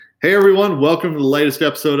Hey everyone, welcome to the latest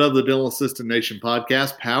episode of the Dental Assistant Nation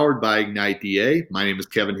podcast powered by Ignite DA. My name is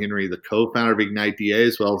Kevin Henry, the co-founder of Ignite DA,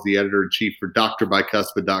 as well as the editor-in-chief for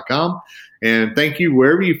drbicuspid.com. And thank you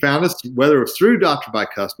wherever you found us, whether it was through Dr.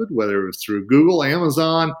 Bicuspid, whether it was through Google,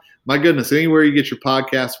 Amazon, my goodness, anywhere you get your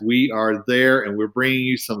podcast, we are there, and we're bringing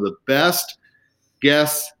you some of the best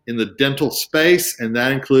guests in the dental space, and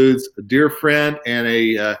that includes a dear friend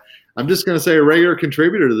and I'm just going to say a regular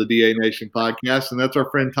contributor to the DA Nation podcast, and that's our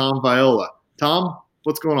friend Tom Viola. Tom,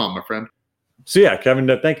 what's going on, my friend? So yeah, Kevin,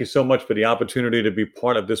 thank you so much for the opportunity to be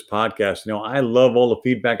part of this podcast. I love all the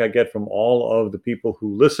feedback I get from all of the people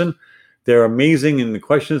who listen. They're amazing in the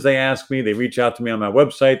questions they ask me. They reach out to me on my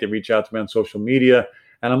website. They reach out to me on social media,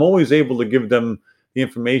 and I'm always able to give them the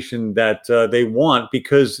information that they want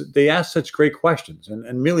because they ask such great questions.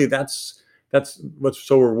 And really, that's what's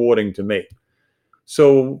so rewarding to me.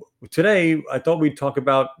 So today, I thought we'd talk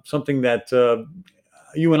about something that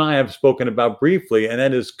you and I have spoken about briefly, and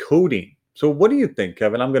that is codeine. So what do you think,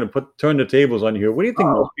 Kevin? I'm going to turn the tables on you here. What do you think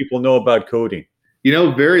most people know about codeine?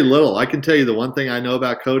 Very little. I can tell you the one thing I know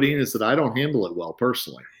about codeine is that I don't handle it well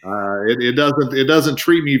personally. It doesn't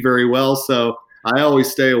treat me very well, so I always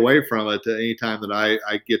stay away from it any time that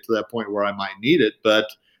I get to that point where I might need it. But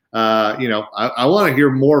I want to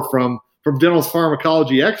hear more from dental's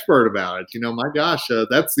pharmacology expert about it. My gosh,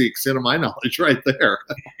 that's the extent of my knowledge right there.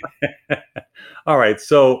 All right.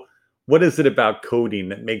 So what is it about codeine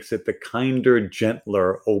that makes it the kinder,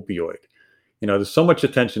 gentler opioid? There's so much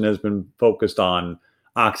attention has been focused on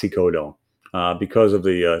oxycodone because of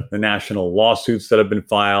the national lawsuits that have been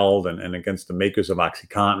filed and against the makers of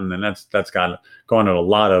OxyContin. And that's gone a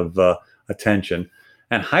lot of attention.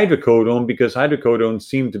 And hydrocodone, because hydrocodone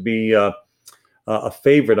seemed to be a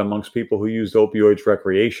favorite amongst people who used opioids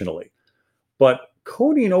recreationally. But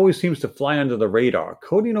codeine always seems to fly under the radar.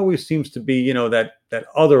 Codeine always seems to be, that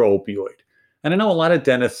other opioid. And I know a lot of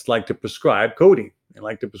dentists like to prescribe codeine. They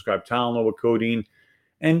like to prescribe Tylenol with codeine.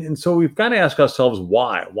 And so we've got to ask ourselves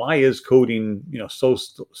why. Why is codeine,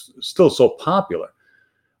 still so popular?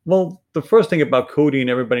 Well, the first thing about codeine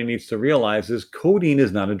everybody needs to realize is codeine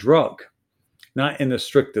is not a drug, not in the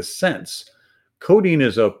strictest sense. Codeine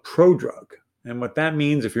is a prodrug. And what that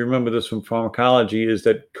means, if you remember this from pharmacology, is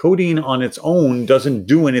that codeine on its own doesn't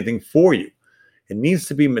do anything for you. It needs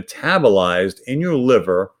to be metabolized in your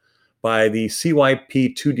liver by the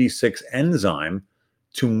CYP2D6 enzyme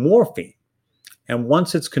to morphine. And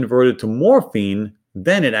once it's converted to morphine,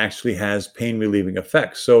 then it actually has pain-relieving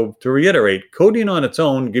effects. So to reiterate, codeine on its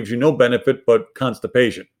own gives you no benefit but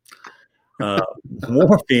constipation.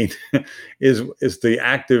 Morphine is the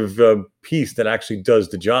active piece that actually does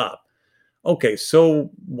the job. Okay, so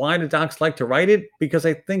why do docs like to write it? Because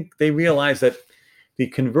I think they realize that the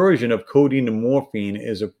conversion of codeine to morphine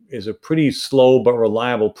is a pretty slow but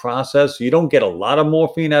reliable process. You don't get a lot of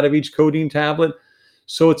morphine out of each codeine tablet.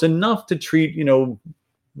 So it's enough to treat,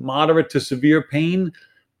 moderate to severe pain,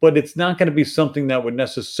 but it's not going to be something that would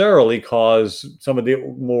necessarily cause some of the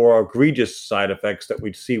more egregious side effects that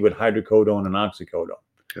we'd see with hydrocodone and oxycodone.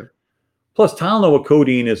 Okay. Plus, Tylenol with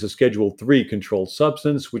codeine is a Schedule III controlled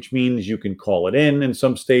substance, which means you can call it in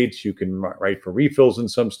some states, you can write for refills in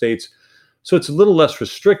some states. So it's a little less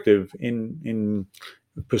restrictive in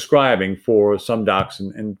prescribing for some docs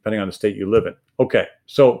and depending on the state you live in. Okay,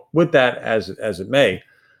 so with that as it may,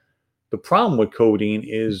 the problem with codeine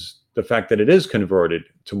is the fact that it is converted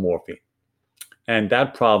to morphine. And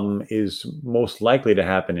that problem is most likely to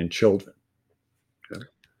happen in children. Okay.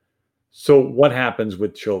 So what happens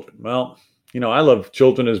with children? Well, I love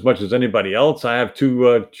children as much as anybody else. I have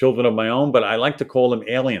two children of my own, but I like to call them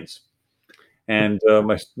aliens. And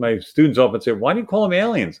my students often say, why do you call them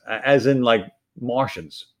aliens? As in like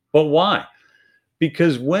Martians. But why?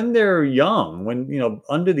 Because when they're young, when,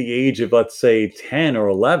 under the age of, let's say, 10 or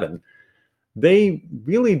 11, they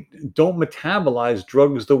really don't metabolize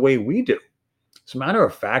drugs the way we do. As a matter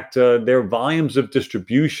of fact, their volumes of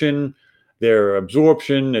distribution, their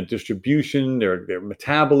absorption, their distribution, their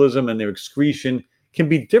metabolism, and their excretion can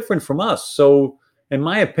be different from us. So, in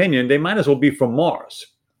my opinion, they might as well be from Mars.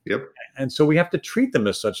 Yep. And so we have to treat them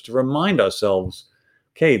as such to remind ourselves,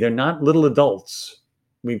 okay, they're not little adults.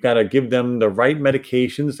 We've got to give them the right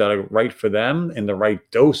medications that are right for them in the right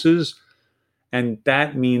doses. And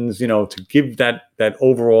that means, to give that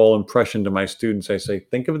overall impression to my students, I say,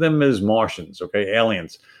 think of them as Martians, okay,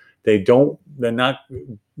 aliens. They're not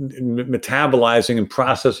metabolizing and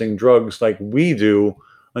processing drugs like we do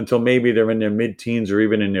until maybe they're in their mid-teens or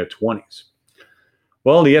even in their 20s.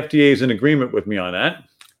 Well, the FDA is in agreement with me on that.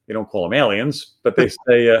 They don't call them aliens, but they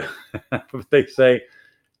say,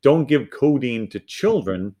 don't give codeine to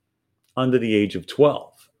children under the age of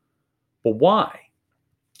 12. But why?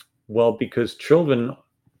 Well, because children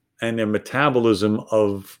and their metabolism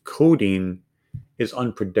of codeine is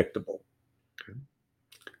unpredictable. Okay.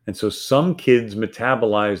 And so some kids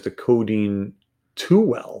metabolize the codeine too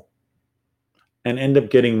well and end up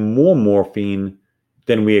getting more morphine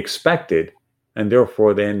than we expected. And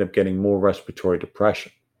therefore, they end up getting more respiratory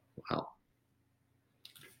depression. Wow.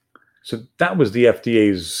 So that was the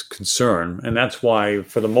FDA's concern. And that's why,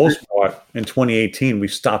 for the most part, in 2018, we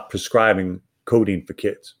stopped prescribing codeine for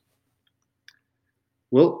kids.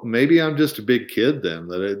 Well, maybe I'm just a big kid then,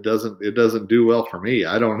 that it doesn't do well for me.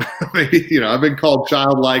 I don't know. Maybe, I've been called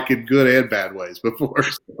childlike in good and bad ways before.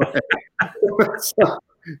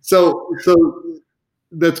 So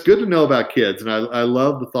that's good to know about kids. And I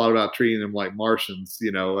love the thought about treating them like Martians,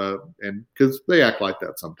 and because they act like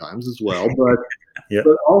that sometimes as well. But, Yep.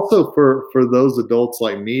 but also for those adults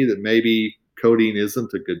like me that maybe codeine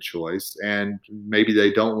isn't a good choice and maybe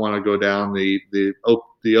they don't want to go down the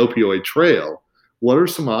opioid trail. What are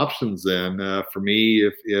some options then for me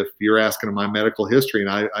if you're asking my medical history and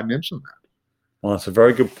I mentioned that? Well, that's a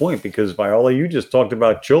very good point because Viola, you just talked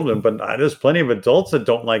about children, but there's plenty of adults that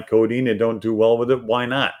don't like codeine and don't do well with it. Why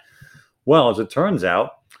not? Well, as it turns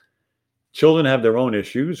out, children have their own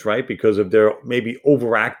issues, right? Because of their maybe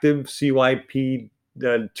overactive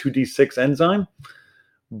CYP2D6 enzyme.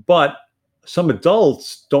 But some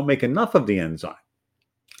adults don't make enough of the enzyme.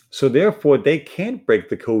 So therefore, they can't break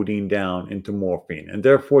the codeine down into morphine and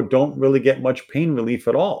therefore don't really get much pain relief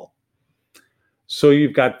at all. So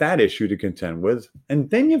you've got that issue to contend with. And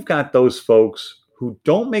then you've got those folks who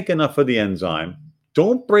don't make enough of the enzyme,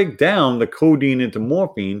 don't break down the codeine into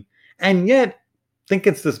morphine, and yet think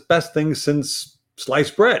it's the best thing since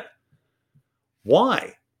sliced bread.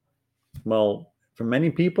 Why? Well, for many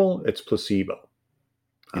people, it's placebo.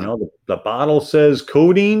 The bottle says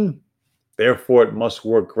codeine, therefore it must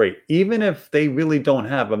work great, even if they really don't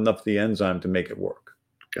have enough of the enzyme to make it work.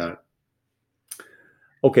 Got it.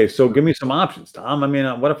 Okay, so give me some options, Tom. I mean,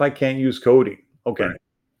 what if I can't use codeine? Okay. Right.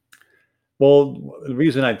 Well, the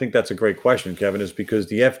reason I think that's a great question, Kevin, is because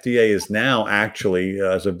the FDA is now actually,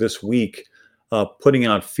 as of this week, putting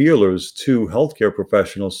out feelers to healthcare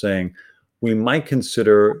professionals saying we might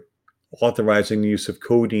consider authorizing the use of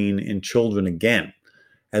codeine in children again,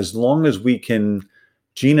 as long as we can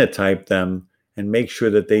genotype them and make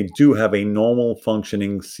sure that they do have a normal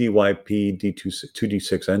functioning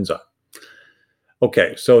CYP2D6 enzyme.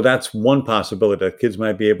 Okay, so that's one possibility that kids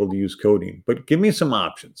might be able to use codeine, but give me some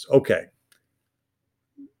options. Okay.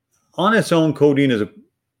 On its own, codeine is a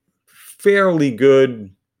fairly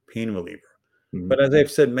good pain reliever. Mm-hmm. But as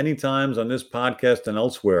I've said many times on this podcast and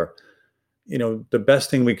elsewhere, the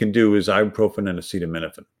best thing we can do is ibuprofen and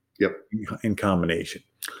acetaminophen. Yep. In combination.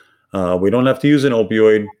 We don't have to use an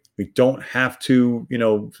opioid. We don't have to,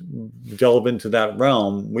 delve into that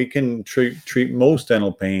realm. We can treat most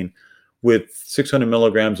dental pain with 600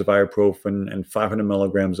 milligrams of ibuprofen and 500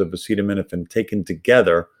 milligrams of acetaminophen taken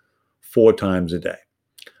together 4 times a day.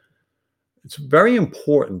 It's very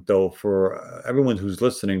important, though, for everyone who's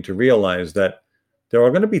listening to realize that there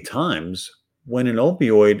are going to be times when an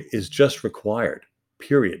opioid is just required,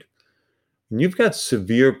 period. When you've got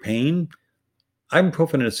severe pain,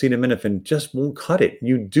 ibuprofen and acetaminophen just won't cut it.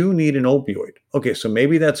 You do need an opioid. Okay, so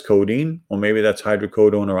maybe that's codeine, or maybe that's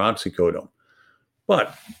hydrocodone or oxycodone.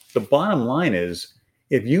 But the bottom line is,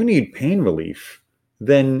 if you need pain relief,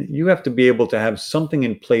 then you have to be able to have something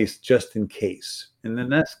in place just in case. And in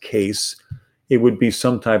that case, it would be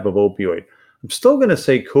some type of opioid. I'm still going to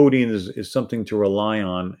say codeine is something to rely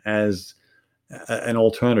on as an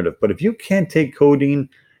alternative. But if you can't take codeine,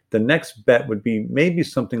 the next bet would be maybe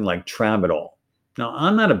something like tramadol. Now,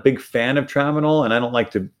 I'm not a big fan of tramadol, and I don't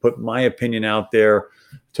like to put my opinion out there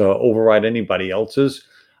to override anybody else's.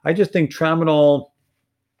 I just think tramadol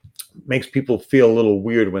makes people feel a little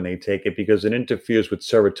weird when they take it because it interferes with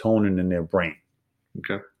serotonin in their brain.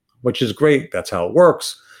 Okay. Which is great. That's how it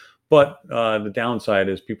works. But the downside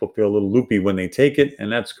is people feel a little loopy when they take it, and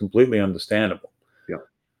that's completely understandable. Yeah.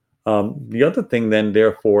 The other thing then,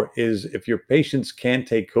 therefore, is if your patients can't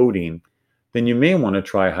take codeine, then you may want to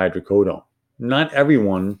try hydrocodone. Not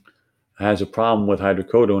everyone has a problem with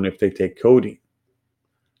hydrocodone if they take codeine.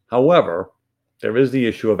 However, there is the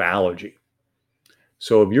issue of allergy.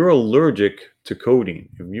 So if you're allergic to codeine,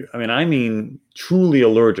 I mean truly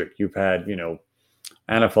allergic, you've had,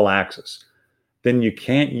 anaphylaxis, then you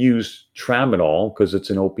can't use tramadol because it's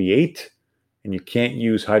an opiate, and you can't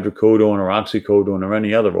use hydrocodone or oxycodone or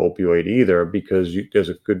any other opioid either because there's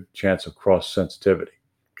a good chance of cross-sensitivity.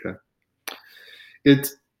 Okay.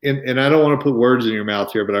 And I don't want to put words in your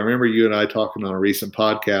mouth here, but I remember you and I talking on a recent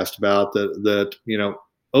podcast about that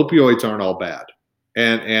opioids aren't all bad,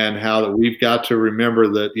 and how that we've got to remember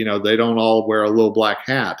that, they don't all wear a little black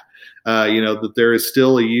hat. That there is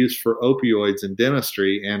still a use for opioids in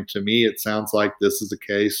dentistry. And to me, it sounds like this is a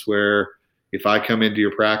case where if I come into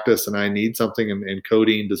your practice and I need something and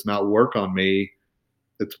codeine does not work on me,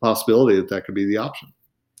 it's a possibility that could be the option.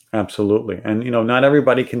 Absolutely. And, not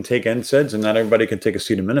everybody can take NSAIDs and not everybody can take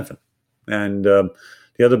acetaminophen. And the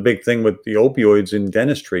other big thing with the opioids in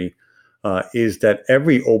dentistry is that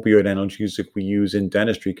every opioid analgesic we use in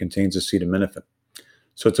dentistry contains acetaminophen.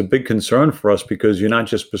 So it's a big concern for us because you're not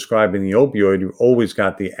just prescribing the opioid, you've always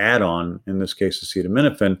got the add-on, in this case,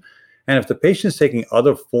 acetaminophen. And if the patient's taking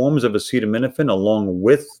other forms of acetaminophen along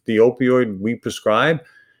with the opioid we prescribe,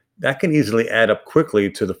 that can easily add up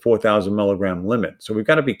quickly to the 4,000 milligram limit. So we've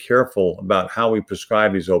got to be careful about how we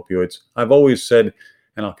prescribe these opioids. I've always said,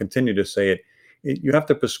 and I'll continue to say it, you have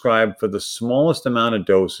to prescribe for the smallest amount of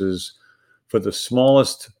doses, for the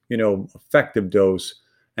smallest, effective dose,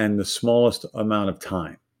 and the smallest amount of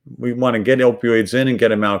time. We want to get opioids in and get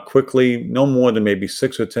them out quickly, no more than maybe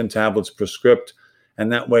 6 or 10 tablets per script.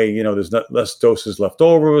 And that way, there's less doses left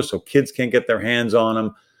over, so kids can't get their hands on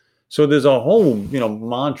them. So there's a whole,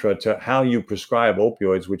 mantra to how you prescribe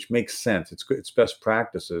opioids, which makes sense. It's best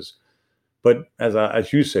practices. But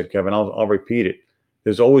as you said, Kevin, I'll repeat it.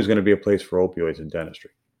 There's always going to be a place for opioids in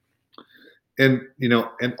dentistry. And,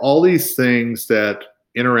 and all these things that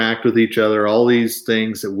interact with each other, all these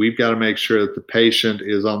things that we've got to make sure that the patient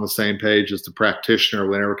is on the same page as the practitioner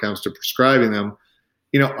whenever it comes to prescribing them.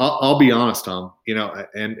 I'll be honest, Tom,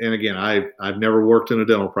 and again, I've never worked in a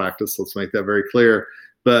dental practice. Let's make that very clear.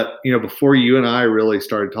 But, before you and I really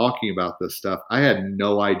started talking about this stuff, I had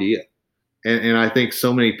no idea. And I think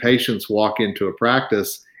so many patients walk into a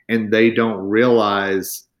practice and they don't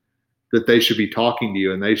realize that they should be talking to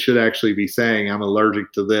you and they should actually be saying, I'm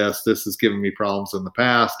allergic to this. This has given me problems in the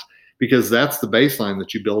past, because that's the baseline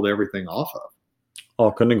that you build everything off of.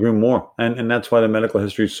 Oh, couldn't agree more. And that's why the medical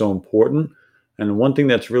history is so important. And one thing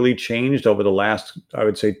that's really changed over the last, I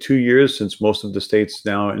would say, 2 years, since most of the states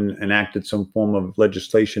now enacted some form of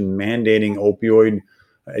legislation mandating opioid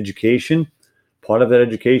education, part of that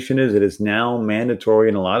education is it is now mandatory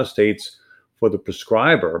in a lot of states for the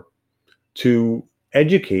prescriber to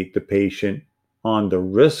educate the patient on the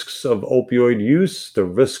risks of opioid use, the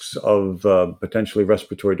risks of potentially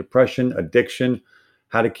respiratory depression, addiction,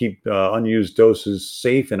 how to keep unused doses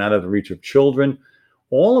safe and out of the reach of children.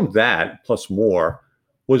 All of that, plus more,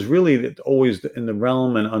 was really always in the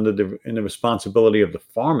realm and in the responsibility of the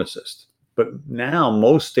pharmacist. But now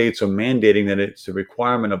most states are mandating that it's a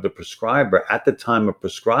requirement of the prescriber at the time of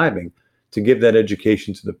prescribing to give that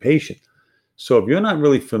education to the patient. So if you're not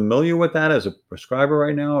really familiar with that as a prescriber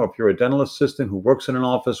right now, or if you're a dental assistant who works in an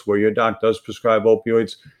office where your doc does prescribe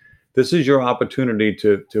opioids, this is your opportunity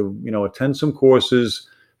to attend some courses,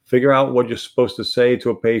 figure out what you're supposed to say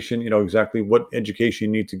to a patient, exactly what education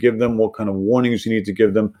you need to give them, what kind of warnings you need to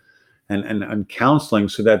give them, and counseling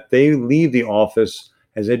so that they leave the office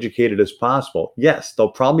as educated as possible. Yes,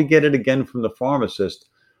 they'll probably get it again from the pharmacist,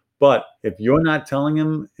 but if you're not telling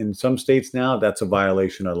them, in some states now, that's a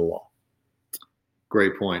violation of the law.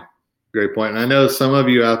 Great point. Great point. And I know some of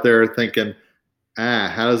you out there are thinking,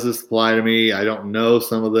 how does this apply to me? I don't know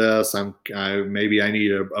some of this. Maybe I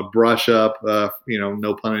need a brush up,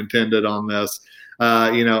 no pun intended on this.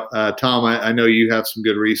 Tom, I know you have some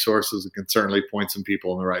good resources that can certainly point some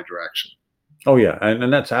people in the right direction. Oh, yeah.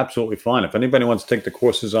 And that's absolutely fine. If anybody wants to take the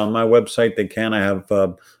courses on my website, they can. I have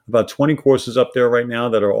about 20 courses up there right now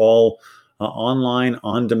that are all online,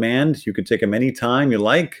 on demand. You can take them anytime you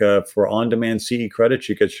like. For on-demand CE credits,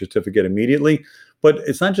 you get a certificate immediately. But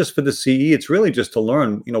it's not just for the CE. It's really just to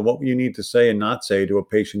learn, what you need to say and not say to a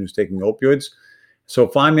patient who's taking opioids. So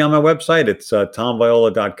find me on my website. It's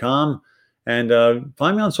tomviola.com. And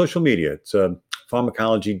find me on social media. It's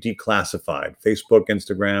Pharmacology Declassified, Facebook,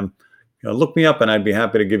 Instagram. Look me up, and I'd be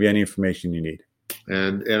happy to give you any information you need.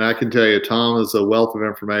 And I can tell you, Tom is a wealth of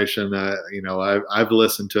information. I've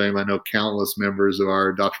listened to him. I know countless members of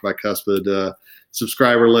our Dr. Bicuspid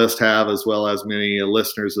subscriber list have, as well as many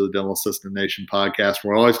listeners of the Dental Assistant Nation podcast.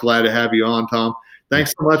 We're always glad to have you on, Tom.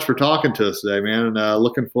 Thanks so much for talking to us today, man. And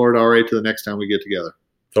looking forward already to the next time we get together.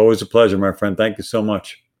 It's always a pleasure, my friend. Thank you so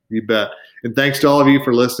much. You bet. And thanks to all of you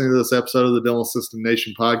for listening to this episode of the Dental Assistant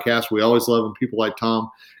Nation podcast. We always love when people like Tom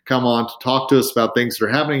come on to talk to us about things that are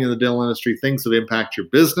happening in the dental industry, things that impact your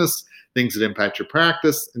business, things that impact your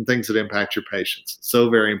practice, and things that impact your patients. So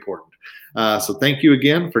very important. So thank you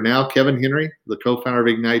again. For now, Kevin Henry, the co-founder of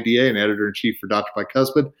Ignite DA and editor-in-chief for Dr.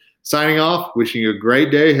 Bicuspid, signing off, wishing you a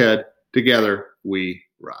great day ahead. Together, we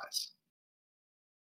rise.